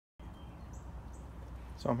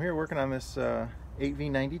So I'm here working on this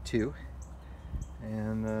 8V92,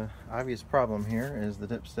 and the obvious problem here is the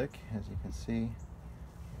dipstick. As you can see,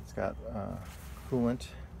 it's got coolant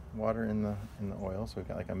water in the oil, so we've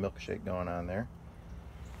got like a milkshake going on there.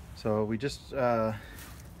 So we just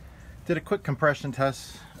did a quick compression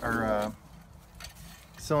test, or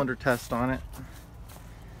cylinder test on it,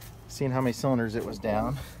 seeing how many cylinders it was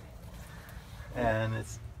down, and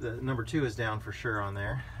it's the number 2 is down for sure on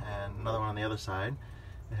there, and another one on the other side.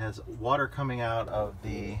 It has water coming out of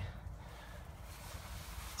the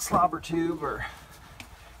slobber tube, or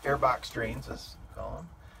airbox drains as we call them.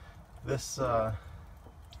 This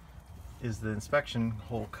is the inspection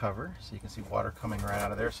hole cover, so you can see water coming right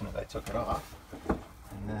out of there as soon as I took it off.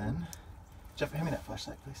 And then, Jeff, hand me that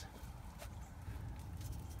flashlight, please.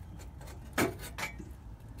 Get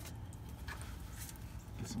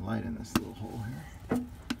some light in this little hole here.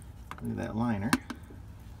 Look at that liner.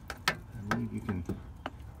 I believe you can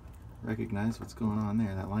recognize what's going on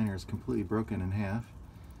there. That liner is completely broken in half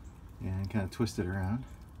and kind of twisted around.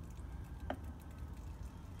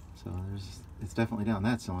 So it's definitely down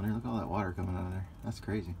that cylinder. Look at all that water coming out of there. That's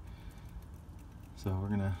crazy. So we're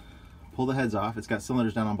gonna pull the heads off. It's got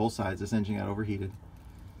cylinders down on both sides. This engine got overheated.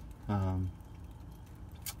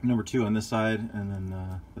 Number 2 on this side, and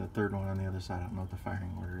then the third one on the other side. I don't know what the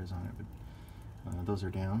firing order is on it, but those are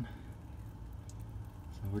down.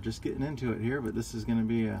 So we're just getting into it here, but this is going to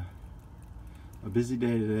be a busy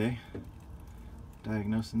day today,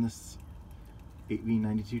 diagnosing this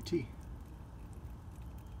 8V92T.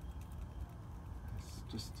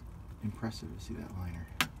 It's just impressive to see that liner.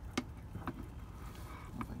 I don't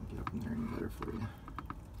know if I can get up in there any better for you.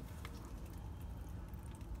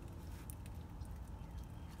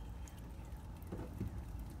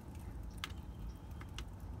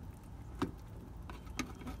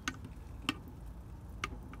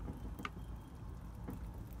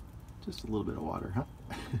 Just a little bit of water, huh?